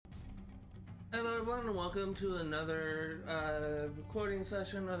Hello everyone and welcome to another recording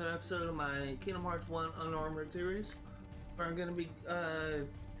session, another episode of my Kingdom Hearts 1 Unarmored series. Where I'm going to be,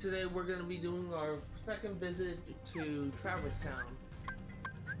 today we're going to be doing our second visit to Traverse Town.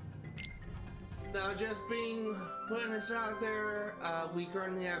 Now just putting this out there, we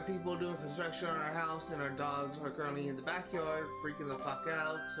currently have people doing construction on our house and our dogs are currently in the backyard freaking the fuck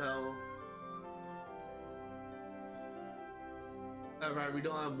out, so... Alright, we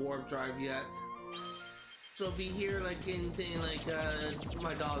don't have warp drive yet. So if you hear like anything like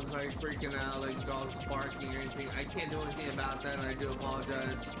my dog's like freaking out, like dogs barking or anything, I can't do anything about that and I do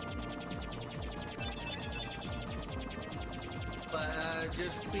apologize. But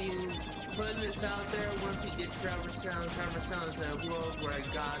just putting this out there, once we get to Traverse Town is a world where I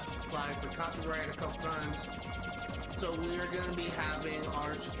got flagged for copyright a couple times. So we are going to be having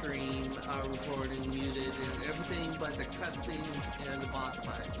our stream, our recording muted and everything but the cutscenes and the boss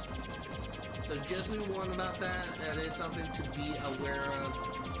fights. So just be warned about that. That is something to be aware of.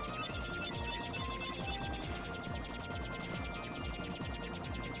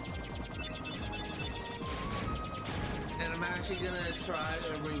 And I'm actually going to try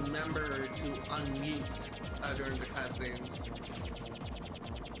to remember to unmute during the cutscenes.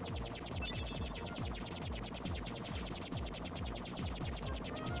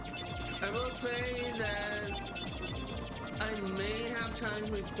 I will say that I may have time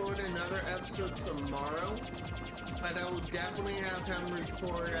to record another episode tomorrow, but I will definitely have time to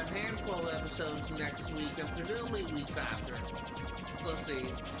record a handful of episodes next week and presumably weeks after. We'll see.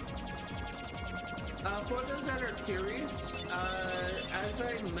 For those that are curious, as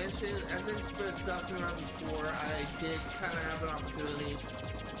I mentioned, as I was talking about before, I did kind of have an opportunity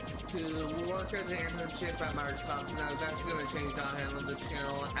to work as an internship at Microsoft, and I was actually going to change how I handle this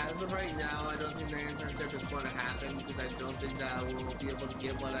channel. As of right now, I don't think the internship is going to happen because I don't think that I will be able to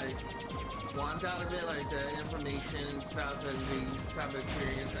get what I want out of it, like the information and stuff and the type of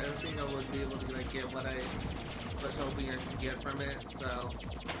experience. I don't think I would be able to like, get what I was hoping I could get from it, so...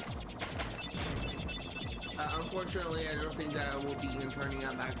 unfortunately, I don't think that I will be interning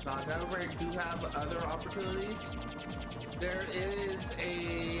at Microsoft. However, I do have other opportunities. There is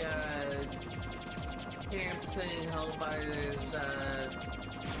a camp thing held by this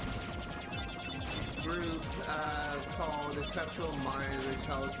group called Exceptional Minds, which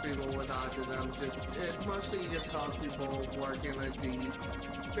helps people with autism. It mostly just helps people work in like the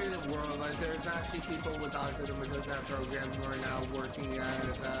creative world. Like there's actually people with autism within that program who are now working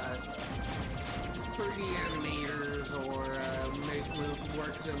as 3D animators or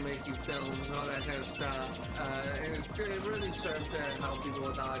works in making films and all that kind of stuff. And it really serves to help people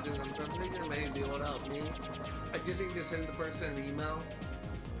with autism. So I'm thinking maybe it will help me. I just need to send the person an email.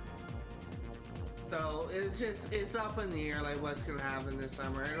 So it's up in the air like what's gonna happen this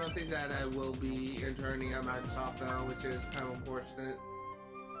summer. I don't think that I will be interning at Microsoft now, which is kind of unfortunate.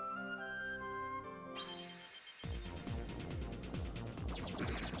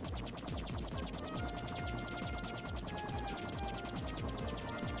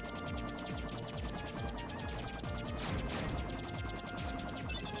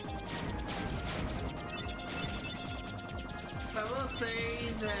 I will say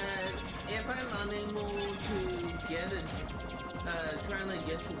that if I'm unable to get trying to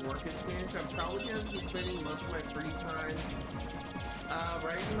get some work experience, I'm probably going to be spending most of my free time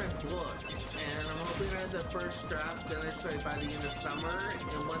writing my book. And I'm hoping to have the first draft finished like, by the end of summer.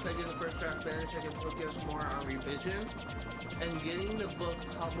 And once I get the first draft finished, I can focus more on revision and getting the book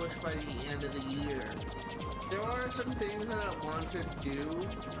published by the end of the year. There are some things that I want to do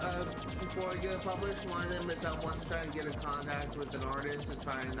before I get it published. One of them is I want to try and get in contact with an artist and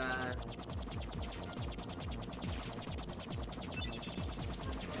try and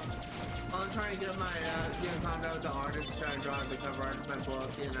I'm trying to get in contact with the artist, try and draw the cover art of my book,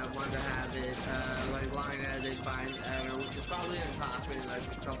 and I want to have it like line edited by an editor, which is probably gonna cost me like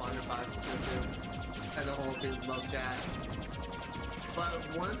a couple $100 to have the whole thing looked at. But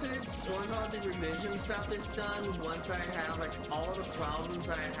once all the revision stuff is done, once I have like all the problems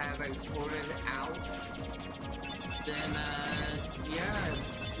I had like sorted out, then yeah,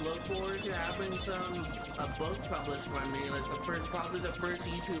 look forward to having a book published by me, like probably the first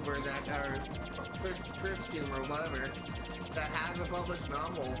YouTuber that or first streamer or whatever that has a published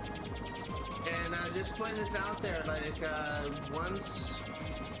novel. And just putting this out there, like once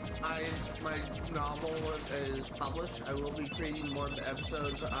my novel is published, I will be creating more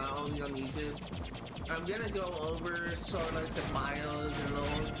episodes only on YouTube. I'm gonna go over sort of like the bios and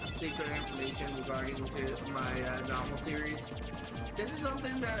little secret information regarding to my novel series. This is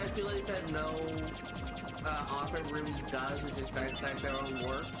something that I feel like that no author really does, which is dissect their own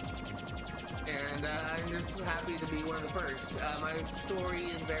work. and I'm just happy to be one of the first. My story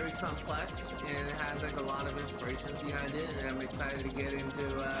is very complex, and it has like a lot of inspirations behind it, and I'm excited to get into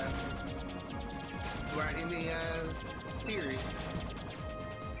writing the series.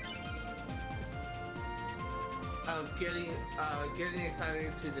 Getting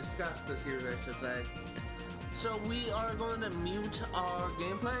excited to discuss the series, I should say. So we are going to mute our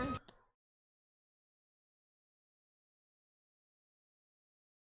gameplay.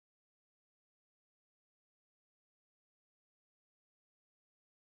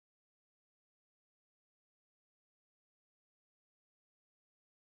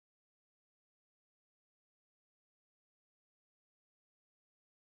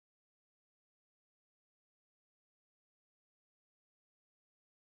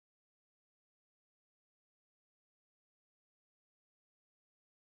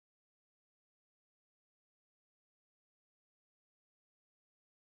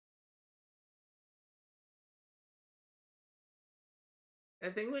 I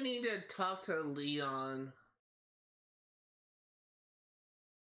think we need to talk to Leon.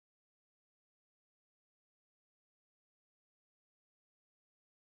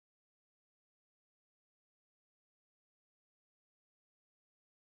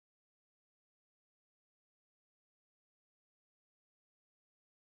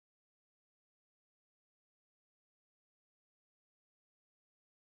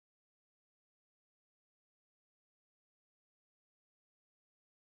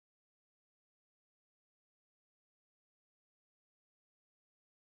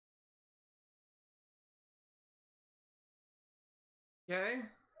 Okay?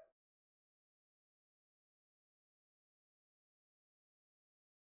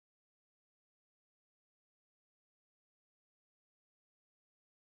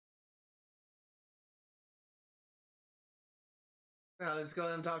 Now let's go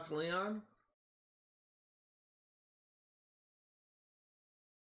ahead and talk to Leon.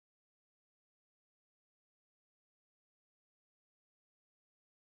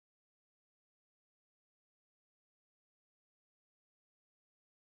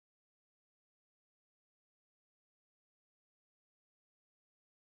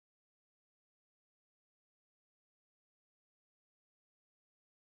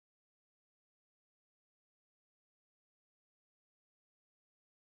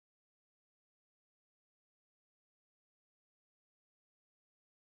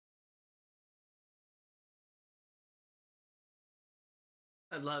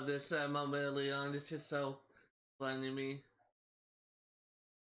 I love this moment of Leon. It's just so funny to me.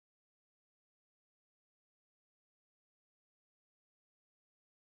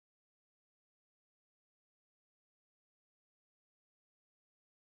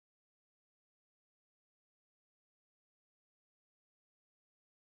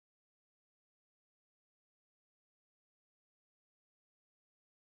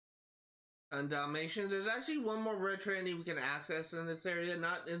 And Dalmatians, there's actually one more red tranny we can access in this area.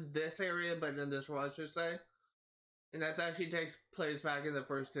 Not in this area, but in this world, I should say. And that actually takes place back in the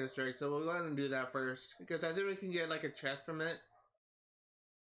first district. So we'll go ahead and do that first. Because I think we can get like a chest permit.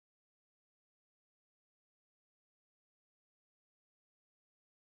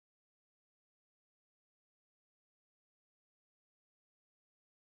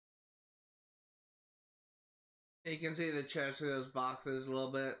 You can see the chest through those boxes a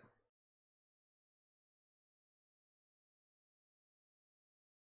little bit.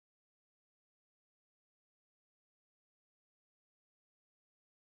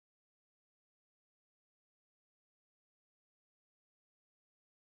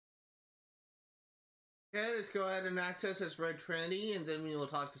 Okay, let's go ahead and access this red tranny, and then we will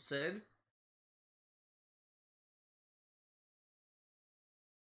talk to Sid.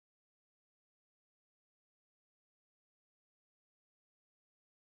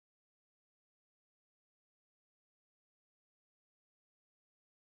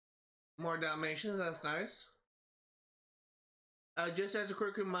 More Dalmatians, that's nice. Just as a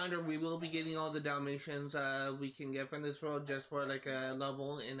quick reminder, we will be getting all the Dalmatians we can get from this world just for like a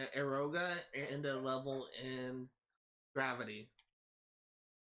level in Eroga and a level in Gravity.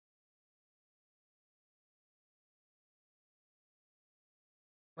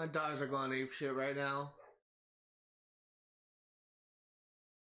 My dogs are going ape shit right now.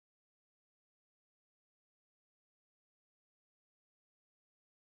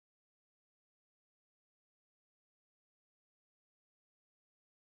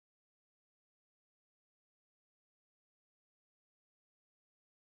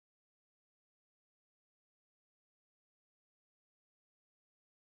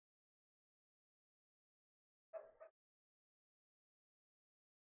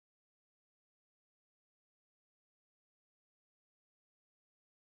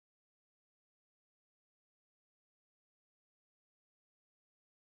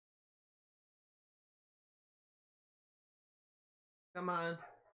 Come on.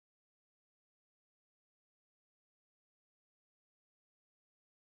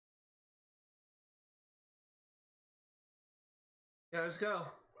 Yeah, let's go.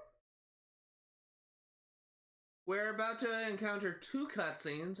 We're about to encounter 2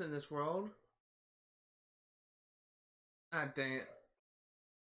 cutscenes in this world. Ah, dang it.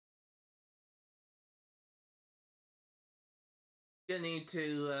 You need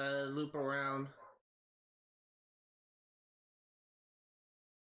to loop around.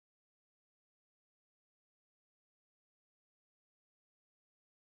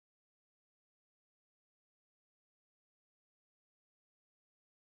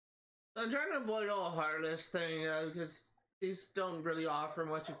 I'm trying to avoid all heartless thing because these don't really offer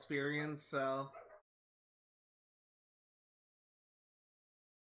much experience, so.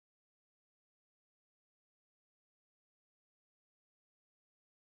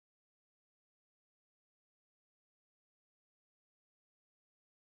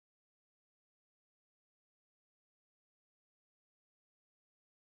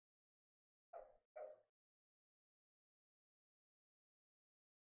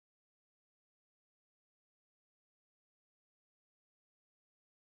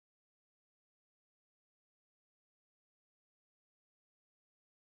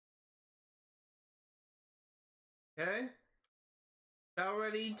 Okay. About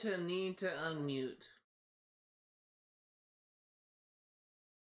ready to need to unmute.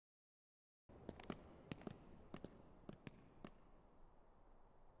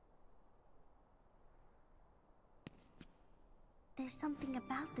 There's something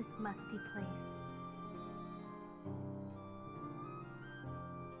about this musty place.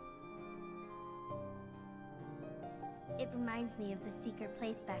 It reminds me of the secret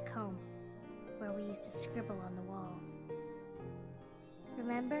place back home, where we used to scribble on the walls.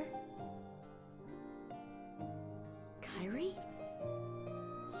 Remember? Kyrie?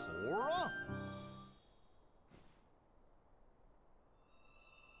 Sora?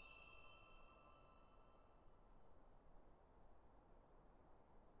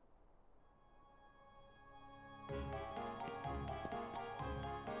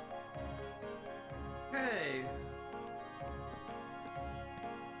 Hey.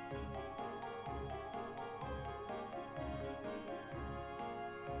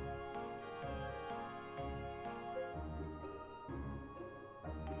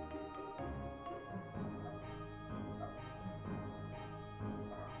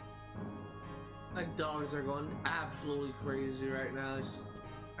 My dogs are going absolutely crazy right now. It's just,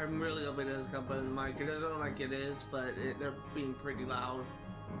 I'm really hoping it doesn't come up in the mic. It doesn't look like it is, but they're being pretty loud.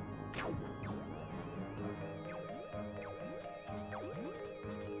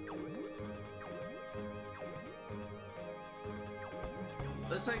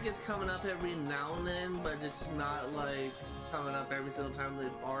 Looks like it's coming up every now and then, but it's not like coming up every single time they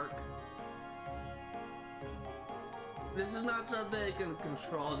bark. This is not something they can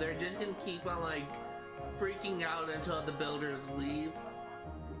control. They're just gonna keep on like freaking out until the builders leave.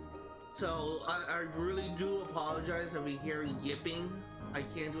 So I really do apologize if we hear yipping. I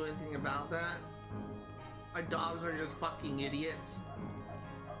can't do anything about that. My dogs are just fucking idiots.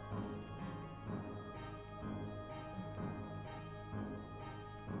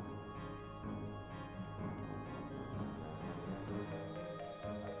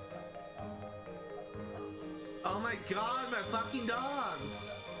 Oh my god, my fucking dogs!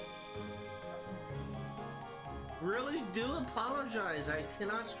 Really do apologize. I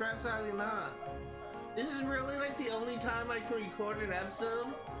cannot stress that enough. This is really like the only time I can record an episode.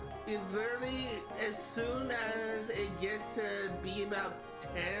 Is literally as soon as it gets to be about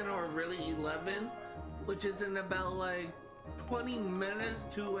 10 or really 11, which is in about like 20 minutes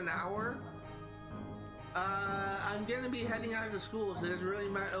to an hour. I'm gonna be heading out to school, so this is really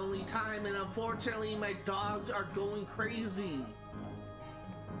my only time, and unfortunately my dogs are going crazy.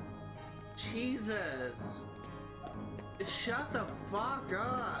 Jesus. Shut the fuck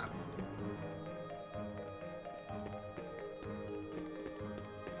up.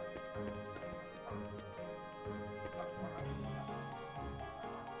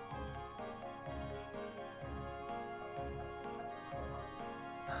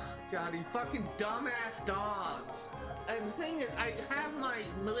 God, you fucking dumbass dogs. And the thing is, I have my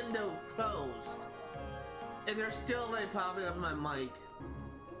window closed, and they're still like popping up my mic.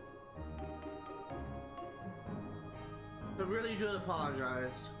 I really do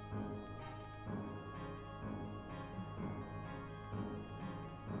apologize.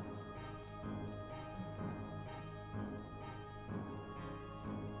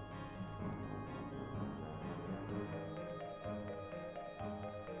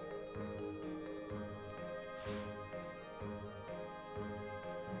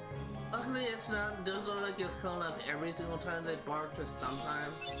 Luckily, it's not. It doesn't look like it's coming up every single time they bark. Just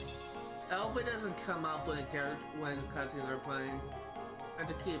sometimes. I hope it doesn't come up when cutscenes are playing. I have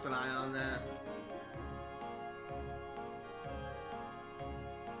to keep an eye on that.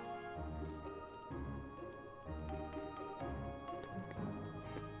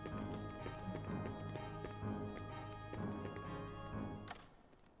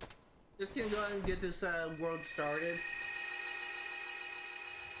 Just gonna go ahead and get this world started.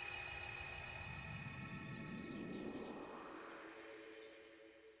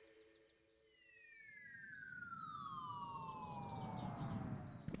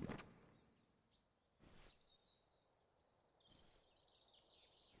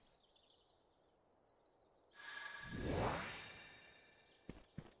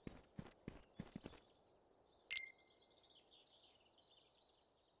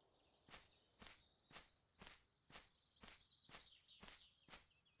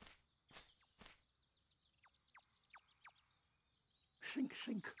 Think,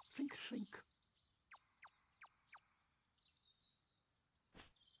 think, think, think.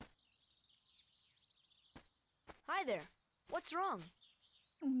 Hi there. What's wrong?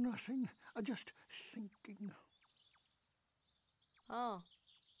 Nothing. Just thinking. Oh.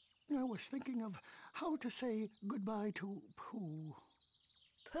 I was thinking of how to say goodbye to Pooh.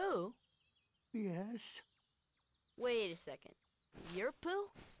 Pooh? Yes? Wait a second. You're Pooh?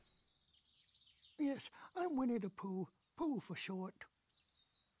 Yes, I'm Winnie the Pooh. Pooh for short.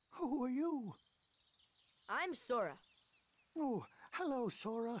 Who are you? I'm Sora. Oh, hello,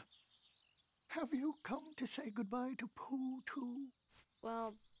 Sora. Have you come to say goodbye to Pooh, too?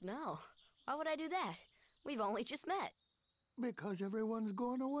 Well, no. Why would I do that? We've only just met. Because everyone's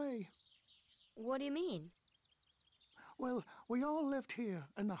gone away. What do you mean? Well, we all lived here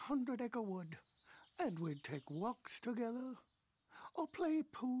in the 100-acre wood, and we'd take walks together, or play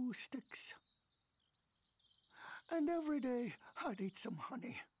Pooh sticks. And every day, I'd eat some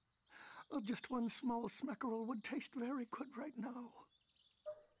honey. Just one small smackerel would taste very good right now.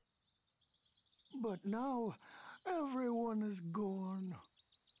 But now, everyone is gone.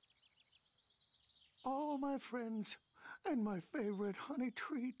 All my friends, and my favorite honey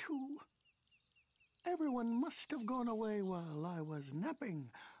tree, too. Everyone must have gone away while I was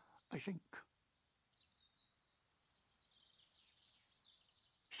napping, I think.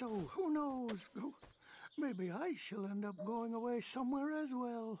 So, who knows? Maybe I shall end up going away somewhere as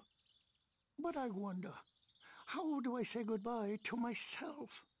well. But I wonder, how do I say goodbye to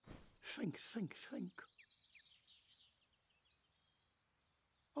myself? Think, think, think.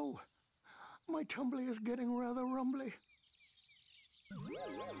 Oh, my tumbly is getting rather rumbly.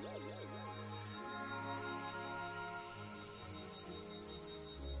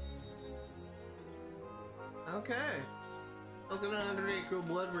 Okay. Looking at 100-acre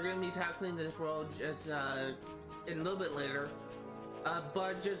wood, we're gonna be tackling this world just in a little bit later.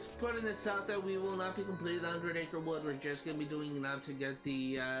 But just putting this out there, we will not be completing the 100-acre wood. We're just gonna be doing enough to get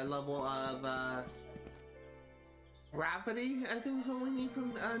the level of gravity, I think is what we need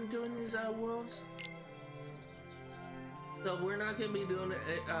from doing these worlds. So we're not gonna be doing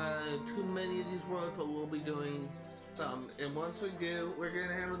too many of these worlds, but we'll be doing some. And once we do, we're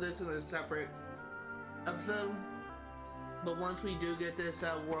gonna handle this in a separate episode. But once we do get this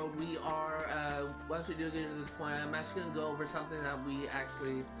world, once we do get to this point, I'm actually gonna go over something that we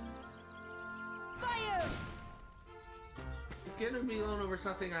actually... Fire! Gonna be going over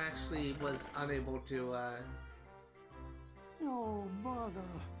something I actually was unable to, Oh, bother.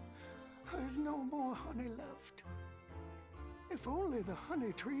 There's no more honey left. If only the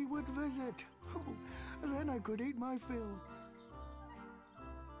honey tree would visit. Oh, then I could eat my fill.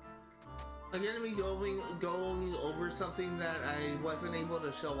 I'm gonna be going over something that I wasn't able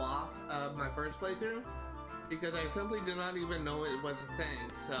to show off my first playthrough because I simply did not even know it was a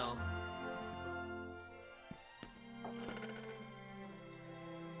thing, so...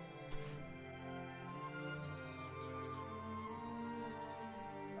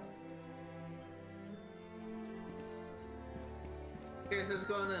 Okay, so let's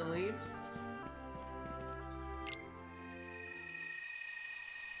go ahead and leave.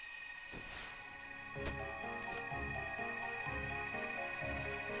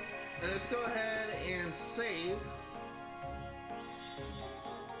 And let's go ahead and save.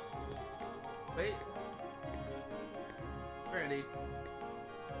 Wait. Ready.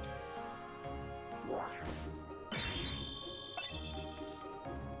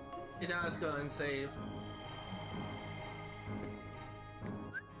 And now let's go ahead and save.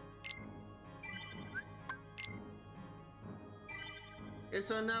 Okay,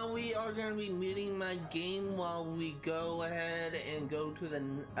 so now we are going to be muting my game while we go ahead and go to the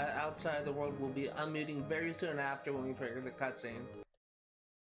outside of the world. We'll be unmuting very soon after when we trigger the cutscene.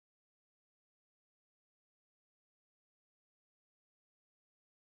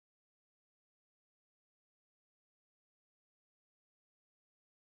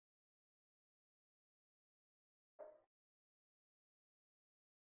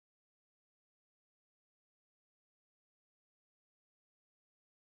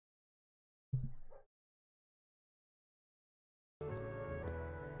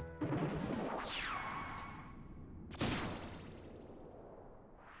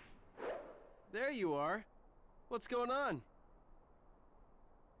 There you are. What's going on?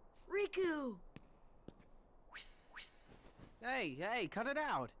 Riku! Hey, cut it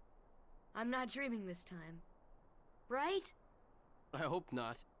out. I'm not dreaming this time. Right? I hope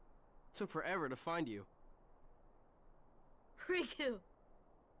not. Took forever to find you. Riku!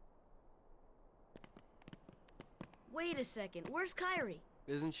 Wait a second, where's Kairi?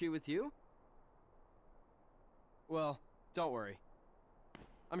 Isn't she with you? Well, don't worry.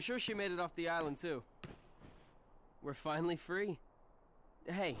 I'm sure she made it off the island too. We're finally free.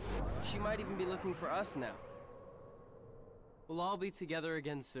 Hey, she might even be looking for us now. We'll all be together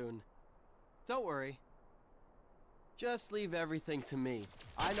again soon. Don't worry. Just leave everything to me.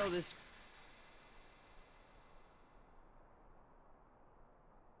 I know this...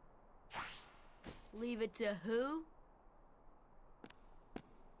 Leave it to who?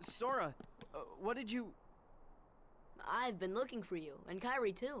 Sora, what did you... I've been looking for you, and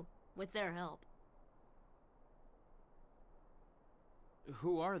Kairi too, with their help.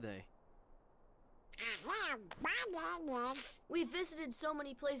 Who are they? We visited so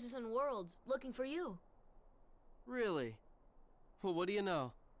many places and worlds, looking for you. Really? Well, what do you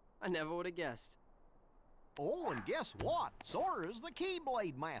know? I never would have guessed. Oh, and guess what? Sora's the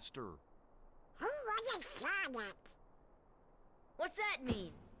Keyblade Master. Who was it? What's that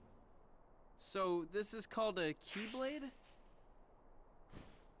mean? So, this is called a Keyblade?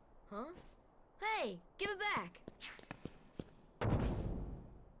 Huh? Hey, give it back!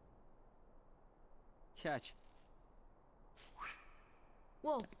 Catch.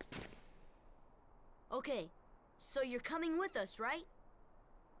 Whoa. Okay, so you're coming with us, right?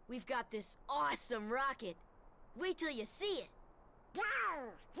 We've got this awesome rocket. Wait till you see it. No,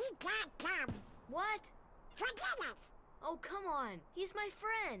 he can't come. What? Forget it. Oh, come on. He's my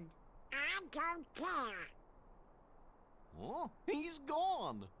friend. I don't care. Huh? He's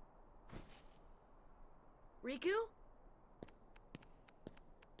gone. Riku?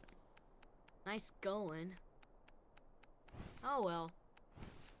 Nice going. Oh well.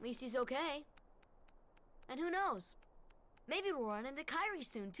 At least he's okay. And who knows? Maybe we'll run into Kairi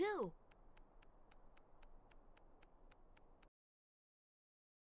soon, too.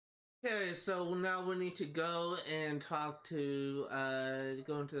 Okay, so now we need to go and talk to,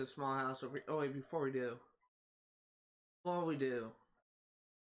 go into the small house over here. Oh wait, before we do.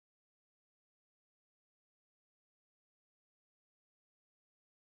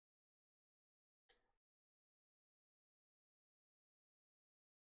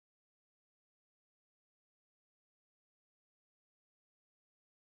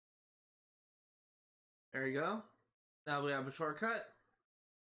 There you go. Now we have a shortcut.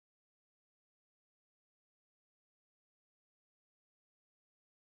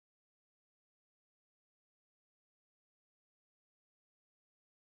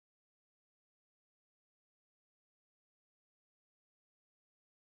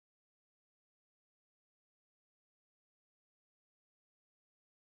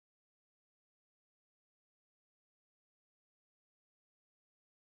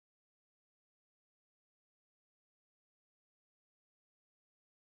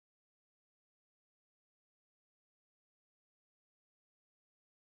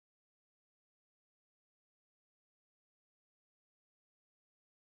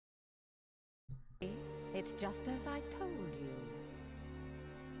 It's just as I told you.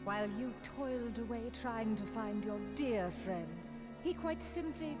 While you toiled away trying to find your dear friend, he quite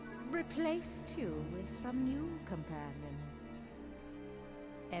simply replaced you with some new companions.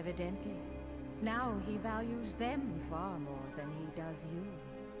 Evidently, now he values them far more than he does you.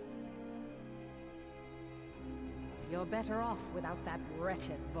 You're better off without that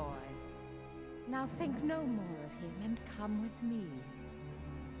wretched boy. Now think no more of him and come with me.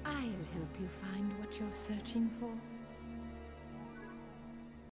 I'll help you find what you're searching for.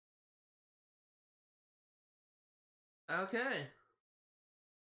 Okay.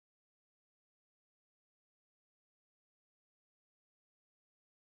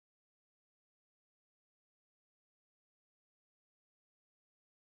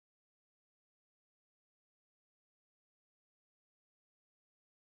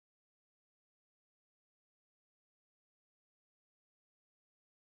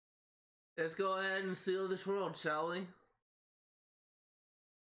 Let's go ahead and seal this world, shall we?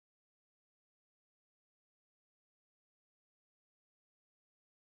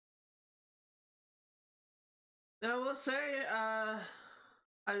 Now, I will say, I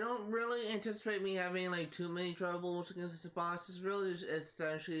don't really anticipate me having like too many troubles against this boss. It's really just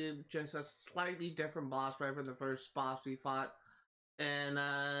essentially just a slightly different boss fight from the first boss we fought in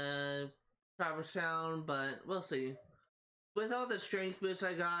Traverse Town, but we'll see. With all the strength boosts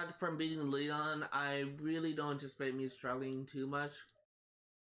I got from beating Leon, I really don't anticipate me struggling too much.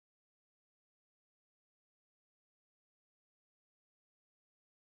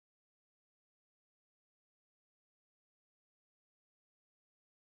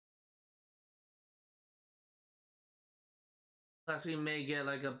 Plus we may get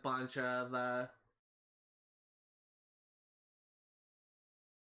like a bunch of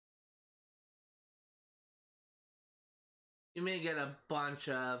you may get a bunch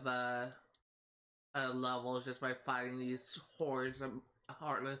of levels just by fighting these hordes of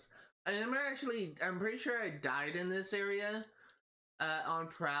Heartless. I'm pretty sure I died in this area on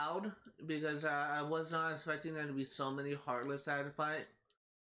Proud because I was not expecting there to be so many Heartless I had to fight.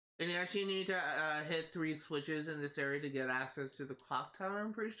 And you actually need to hit 3 switches in this area to get access to the clock tower,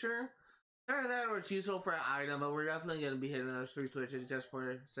 I'm pretty sure. Either that or it's useful for an item, but we're definitely going to be hitting those 3 switches just for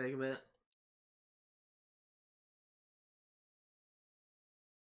the sake of it.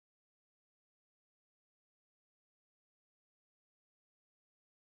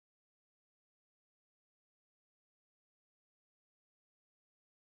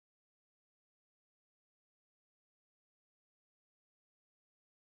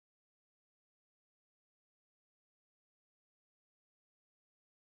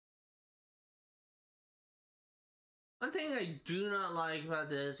 One thing I do not like about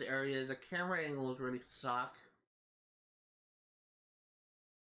this area is the camera angles really suck.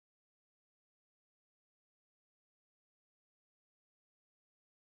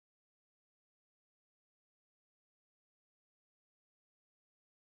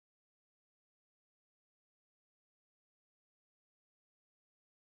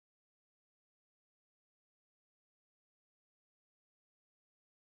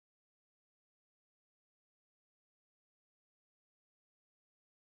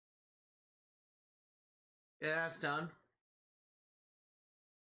 Yeah, that's done.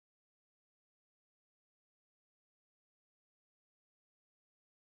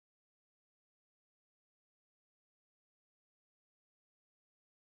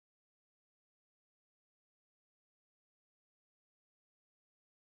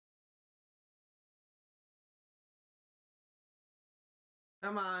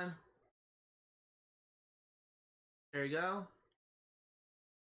 Come on. There you go.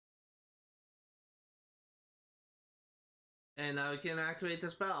 And now we can activate the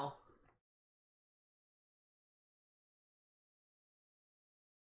spell.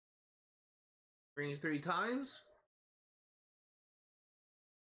 Bring it 3 times.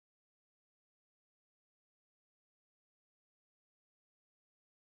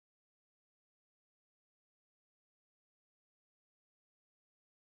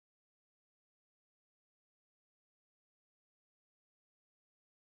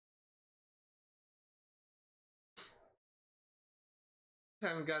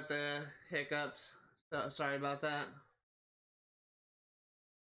 Haven't got the hiccups, so sorry about that.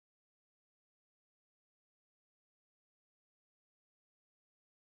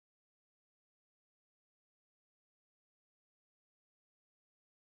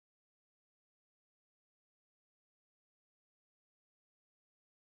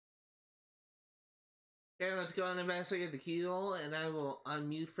 Okay, let's go and investigate the keyhole, and I will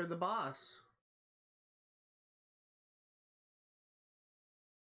unmute for the boss.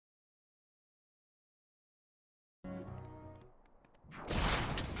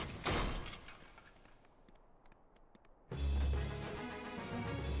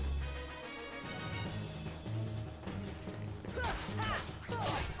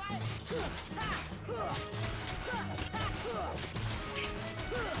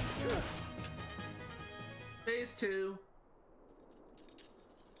 Phase 2.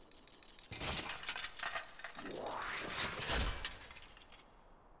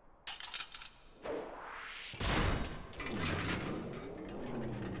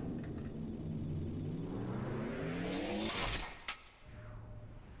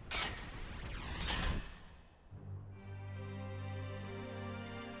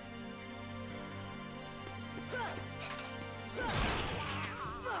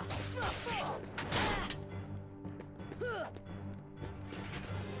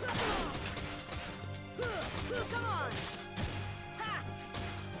 Come on!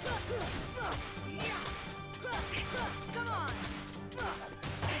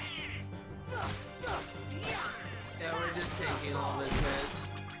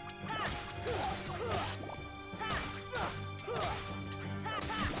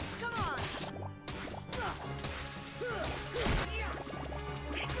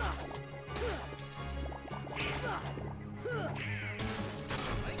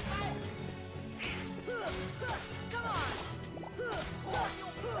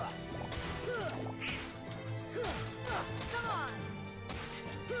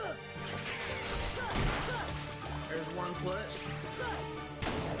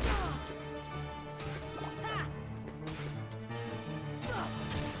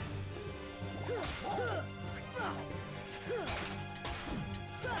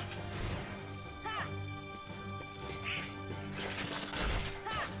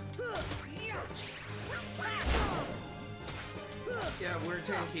 yeah, we're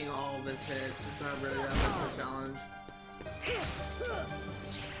taking all of his hits. It's not really that much of a challenge.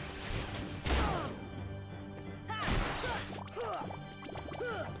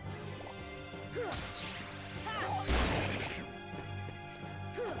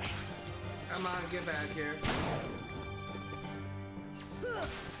 Come on, get back here.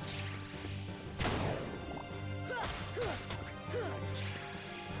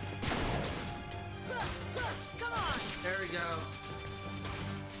 Come on! There we go.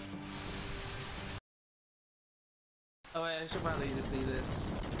 Oh wait, I should probably just leave this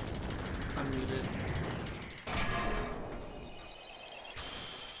unmuted.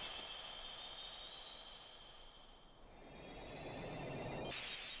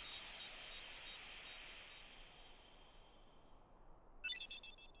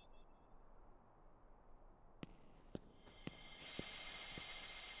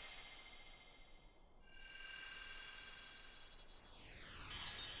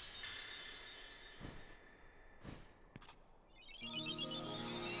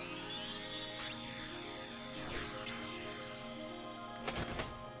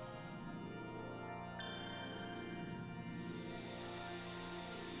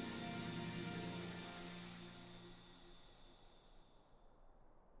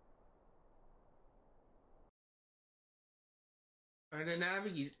 Alright, the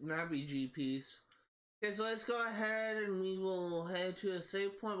Navi G piece. Okay, so let's go ahead and we will head to a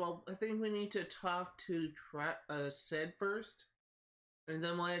save point. Well, I think we need to talk to Sid first. And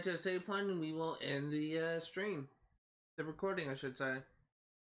then we'll head to a save point and we will end the stream. The recording, I should say.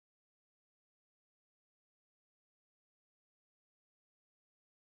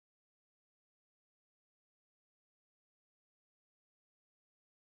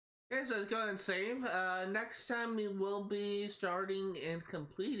 Okay, so let's go ahead and save. Next time we will be starting and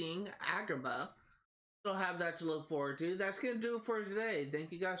completing Agrabah. So have that to look forward to. That's going to do it for today.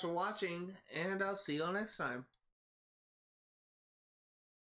 Thank you guys for watching, and I'll see you all next time.